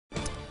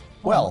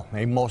Well,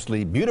 a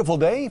mostly beautiful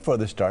day for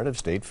the start of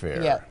State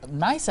Fair. Yeah,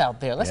 nice out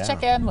there. Let's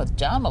check in with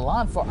John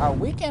Malan for our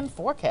weekend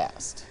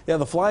forecast. Yeah,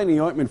 the fly in the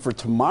ointment for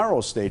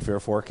tomorrow's State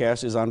Fair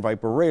forecast is on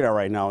Viper radar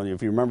right now. And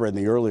if you remember in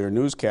the earlier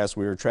newscast,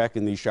 we were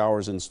tracking these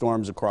showers and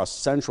storms across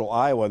central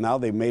Iowa. Now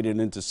they've made it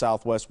into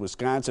southwest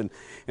Wisconsin.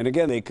 And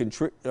again, they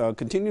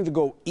continue to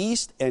go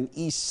east and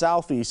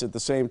east-southeast at the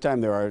same time.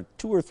 There are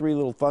 2 or 3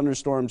 little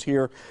thunderstorms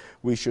here.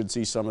 We should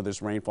see some of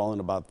this rainfall in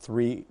about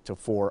 3 to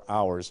 4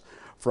 hours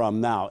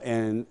from now.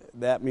 And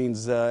that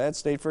means at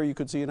State Fair you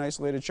could see an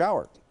isolated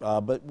shower,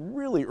 but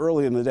really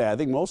early in the day. I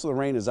think most of the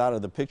rain is out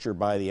of the picture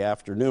by the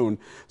afternoon,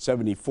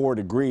 74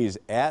 degrees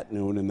at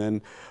noon, and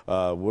then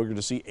we're going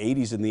to see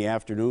 80s in the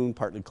afternoon,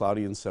 partly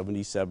cloudy and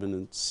 77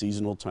 and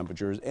seasonal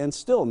temperatures, and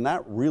still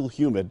not real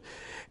humid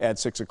at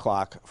 6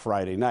 o'clock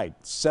Friday night.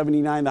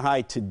 79 the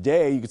high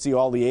today. You can see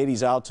all the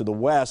 80s out to the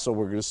west, so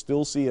we're going to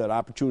still see an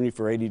opportunity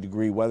for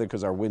 80-degree weather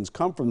because our winds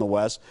come from the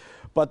west,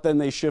 but then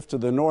they shift to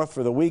the north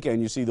for the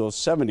weekend. You see those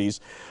 70s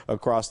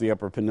across the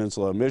upper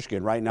peninsula of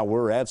Michigan. Right now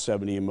we're at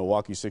 70 in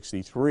Milwaukee,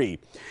 63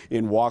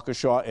 in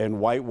Waukesha and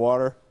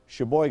Whitewater.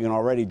 Sheboygan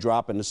already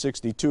dropping to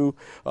 62.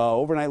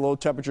 Overnight low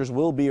temperatures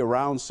will be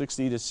around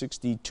 60 to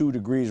 62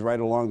 degrees right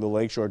along the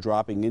lakeshore,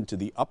 dropping into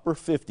the upper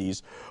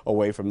 50s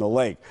away from the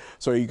lake.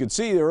 So you can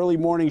see the early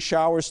morning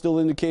showers still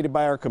indicated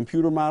by our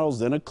computer models,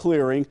 then a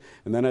clearing,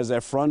 and then as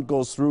that front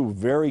goes through,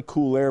 very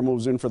cool air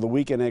moves in for the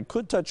weekend and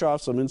could touch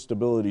off some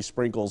instability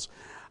sprinkles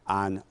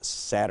on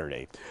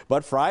Saturday.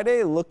 But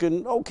Friday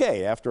looking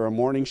okay after a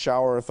morning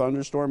shower or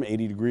thunderstorm.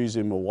 80 degrees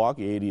in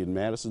Milwaukee, 80 in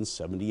Madison,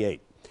 78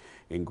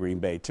 in Green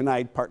Bay.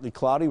 Tonight, partly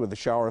cloudy with a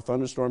shower or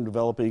thunderstorm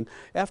developing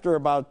after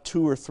about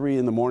 2 or 3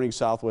 in the morning,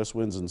 southwest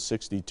winds and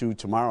 62.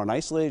 Tomorrow, an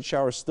isolated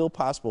shower still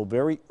possible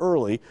very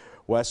early.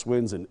 West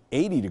winds and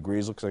 80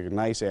 degrees. Looks like a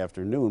nice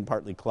afternoon.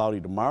 Partly cloudy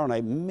tomorrow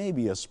night,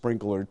 maybe a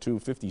sprinkle or two.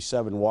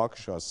 57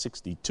 Waukesha,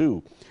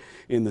 62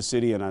 in the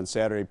city. And on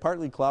Saturday,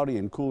 partly cloudy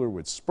and cooler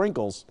with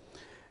sprinkles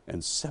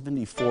and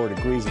 74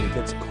 degrees, and it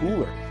gets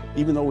cooler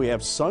even though we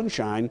have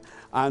sunshine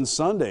on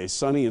Sunday.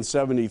 Sunny and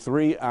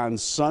 73 on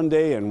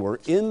Sunday, and we're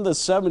in the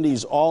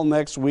 70s all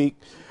next week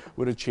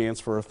with a chance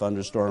for a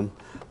thunderstorm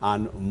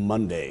on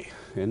Monday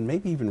and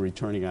maybe even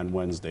returning on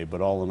Wednesday.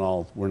 But all in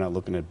all, we're not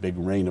looking at big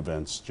rain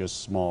events,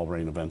 just small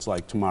rain events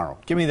like tomorrow.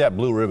 Give me that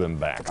blue ribbon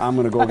back. I'm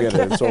going to go get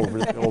it. It's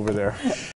over there.